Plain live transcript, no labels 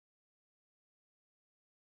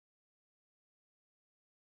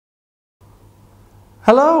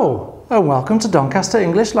Hello and welcome to Doncaster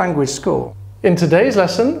English Language School. In today's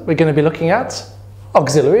lesson we're going to be looking at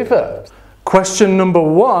auxiliary verbs. Question number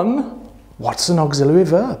 1, what's an auxiliary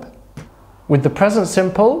verb? With the present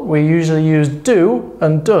simple we usually use do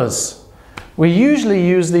and does. We usually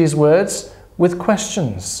use these words with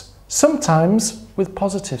questions, sometimes with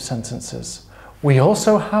positive sentences. We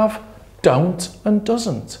also have don't and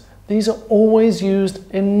doesn't. These are always used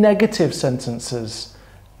in negative sentences.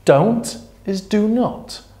 Don't is do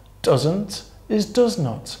not, doesn't is does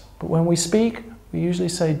not. But when we speak, we usually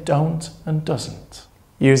say don't and doesn't.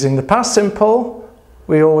 Using the past simple,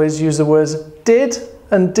 we always use the words did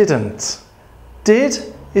and didn't. Did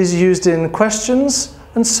is used in questions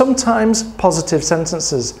and sometimes positive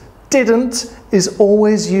sentences. Didn't is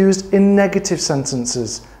always used in negative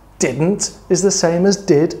sentences. Didn't is the same as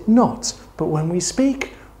did not. But when we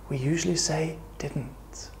speak, we usually say didn't.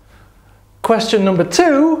 Question number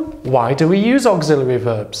 2, why do we use auxiliary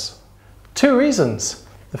verbs? 2 reasons.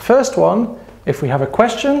 The first one, if we have a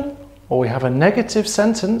question or we have a negative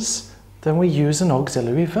sentence, then we use an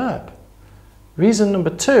auxiliary verb. Reason number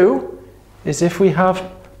 2 is if we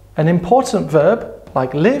have an important verb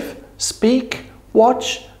like live, speak,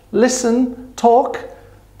 watch, listen, talk,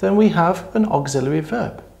 then we have an auxiliary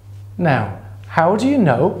verb. Now, how do you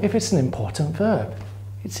know if it's an important verb?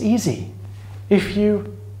 It's easy. If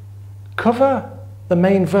you cover the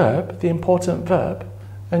main verb, the important verb,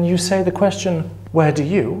 and you say the question, where do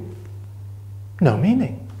you? No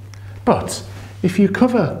meaning. But if you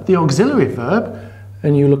cover the auxiliary verb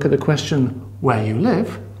and you look at the question, where you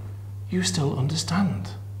live, you still understand.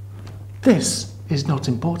 This is not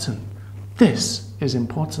important. This is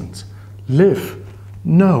important. Live,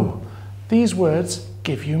 know. These words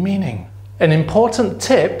give you meaning. An important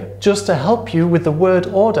tip just to help you with the word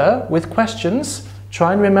order with questions,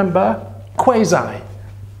 try and remember quasi.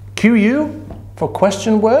 QU for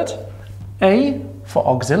question word, A for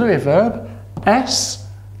auxiliary verb, S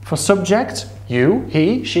for subject, you,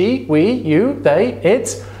 he, she, we, you, they,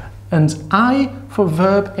 it, and I for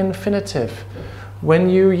verb infinitive. When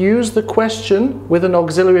you use the question with an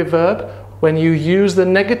auxiliary verb, when you use the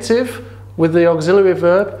negative with the auxiliary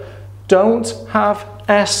verb, don't have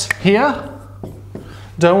S here,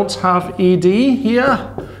 don't have ED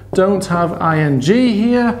here, don't have ING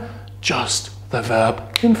here, just the verb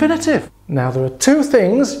infinitive. Now there are 2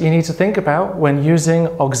 things you need to think about when using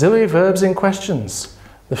auxiliary verbs in questions.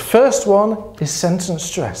 The first one is sentence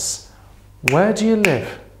stress. Where do you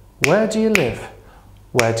live? Where do you live?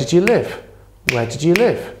 Where did you live? Where did you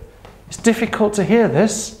live? It's difficult to hear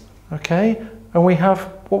this, okay? And we have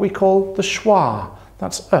what we call the schwa.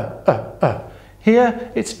 That's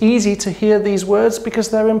Here it's easy to hear these words because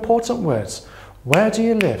they're important words. Where do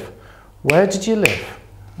you live? Where did you live?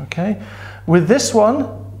 Okay. With this one,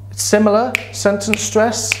 it's similar, sentence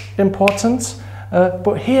stress, important,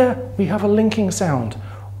 but here we have a linking sound.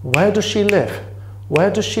 Where does she live? Where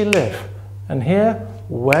does she live? And here,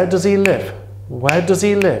 where does he live? Where does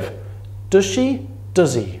he live? Does she?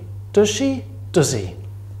 Does he? Does she? Does he?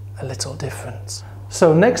 A little different.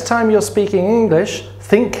 So next time you're speaking English,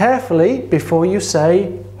 think carefully before you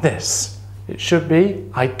say this. It should be,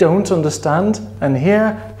 I don't understand, and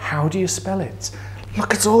here, how do you spell it?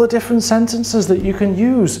 Look at all the different sentences that you can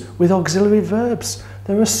use with auxiliary verbs.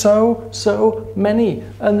 There are so many,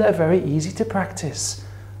 and they're very easy to practice.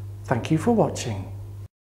 Thank you for watching.